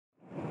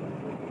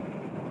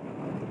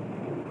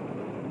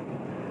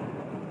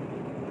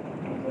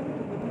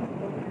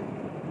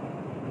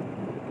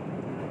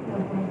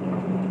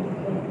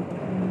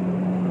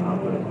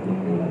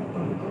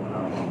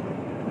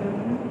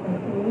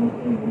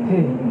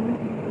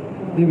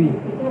Baby,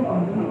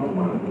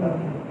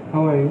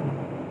 how are you?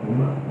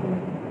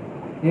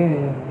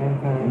 Yeah, I'm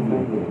fine.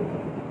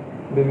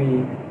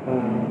 Baby,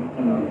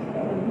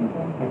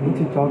 I need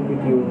to talk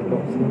with you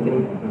about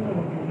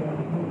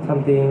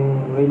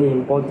something really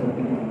important.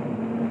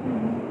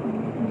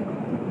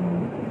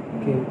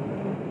 Okay.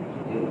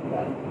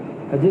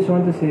 I just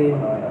want to say,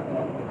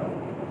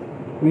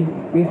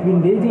 we've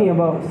been dating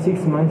about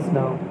 6 months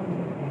now.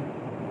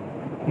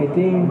 I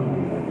think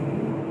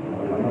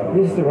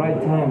this is the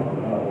right time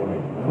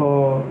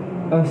for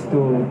us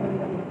to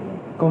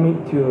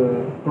commit to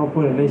a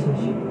proper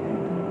relationship.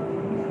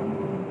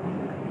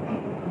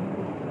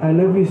 I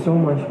love you so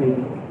much,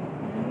 baby.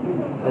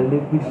 I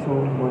love you so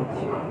much.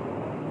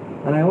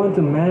 And I want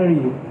to marry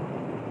you.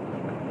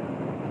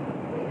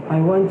 I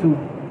want to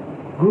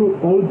grow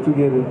old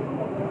together.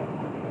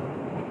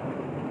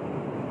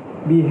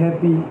 Be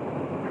happy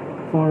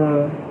for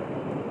our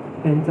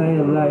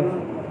entire life.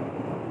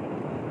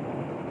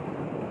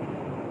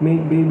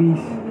 Make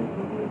babies.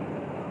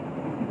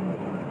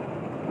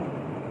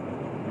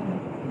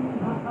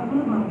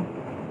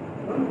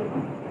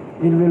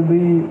 It will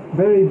be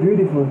very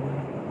beautiful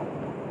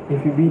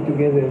if you be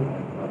together.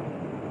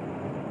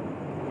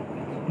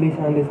 Please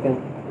understand.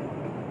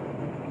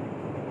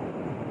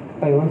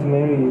 I want to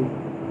marry you.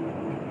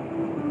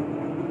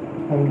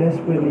 I'm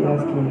desperately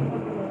asking you.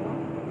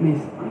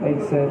 Please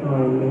accept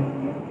my love.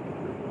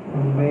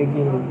 I'm begging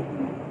you.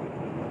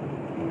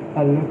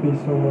 I love you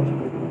so much,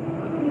 baby.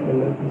 I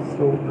love you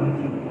so much.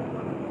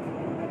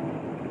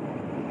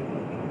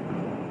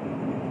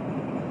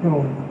 No,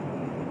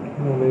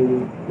 baby.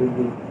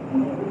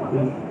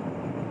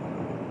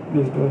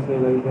 Please don't say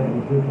like that.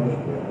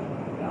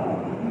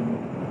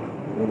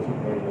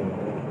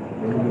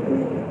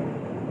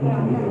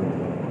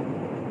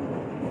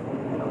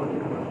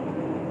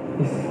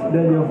 Is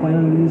that your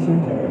final decision?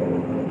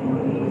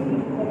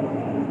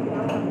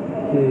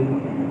 Okay.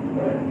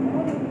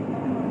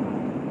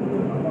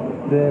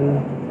 Then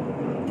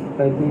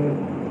I think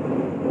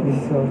this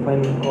is our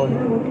final call.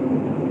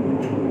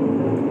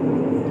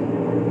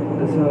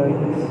 That's all, I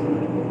guess.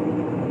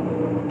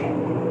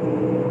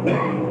 I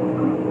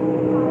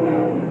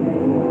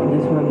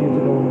just want you to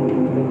know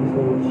thank you so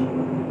much.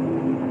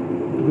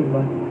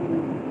 Goodbye.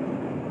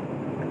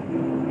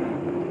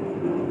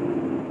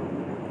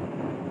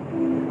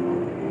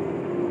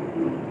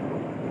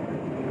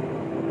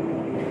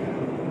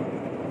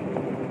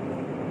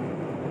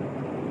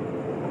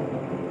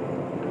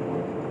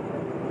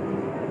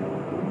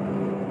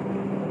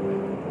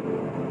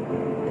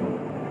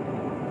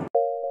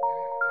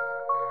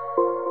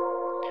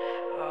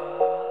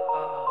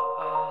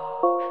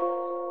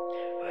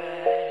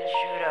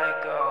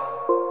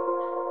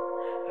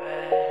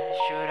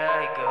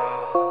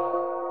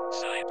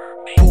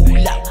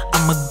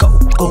 I'ma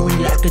going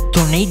like a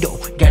tornado,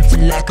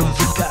 dancing like a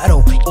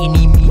Vigato.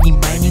 Eeny, meeny,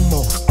 miny,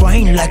 mo,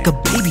 crying like a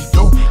baby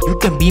though. You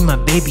can be my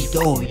baby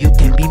though, you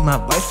can be my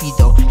wifey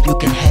though. You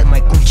can have my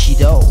coochie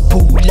though.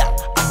 Pull up,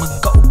 I'ma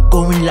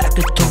going like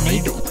a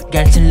tornado,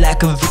 dancing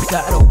like a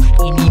Vigato.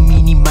 Eeny,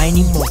 meeny,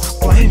 miny, mo,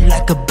 crying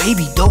like a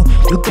baby though.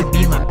 You can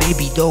be my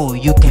baby though,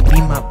 you can be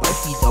my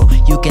wifey though.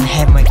 You can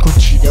have my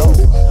coochie though.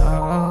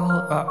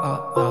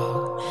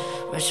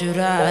 What should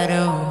I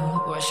do?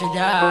 What should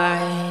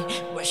I?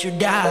 What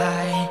should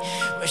I?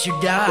 What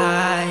should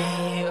I?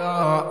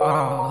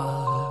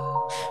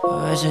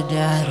 What should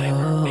I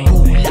do?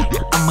 Pull up,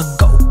 I'ma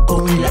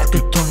going like a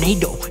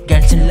tornado,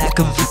 dancing like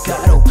a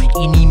Vigato.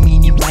 Eeny,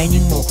 meeny, miny,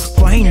 mo,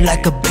 crying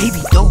like a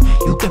baby though.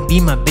 You can be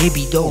my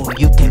baby though,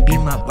 you can be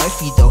my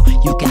wifey though.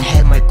 You can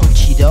have my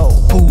coochie though.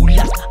 Pull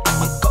up,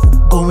 I'ma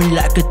going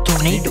like a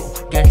tornado,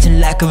 dancing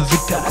like a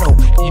Vigato.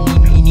 Eeny,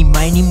 meeny,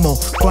 miny, mo,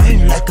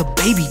 crying like a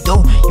baby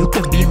though. You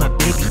can be my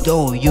baby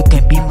though, you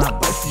can be my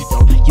wifey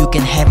though. You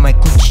can have my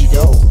coochie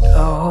though.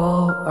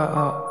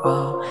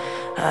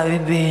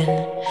 I've been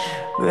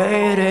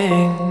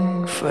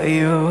waiting for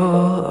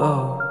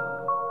you.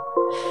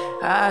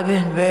 I've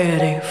been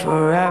waiting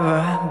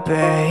forever,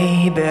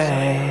 baby.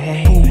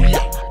 Pull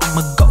up,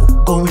 I'ma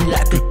going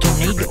like a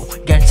tornado,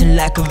 dancing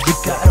like a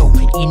Vigato.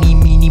 Eeny,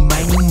 meeny,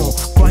 miny, mo,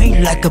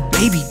 crying like a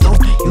baby though.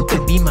 You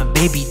can be my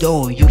baby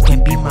though, you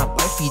can be my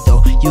wifey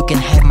though. You can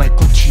have my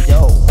coochie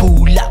though.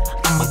 Pull up,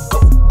 I'ma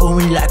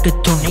going like a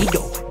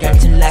tornado,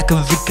 dancing like a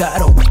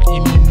Vigato.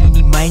 Eeny,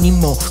 meeny, miny,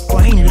 mo,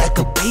 crying like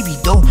a baby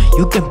though.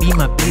 You can be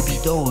my baby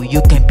though,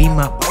 you can be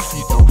my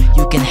wifey though.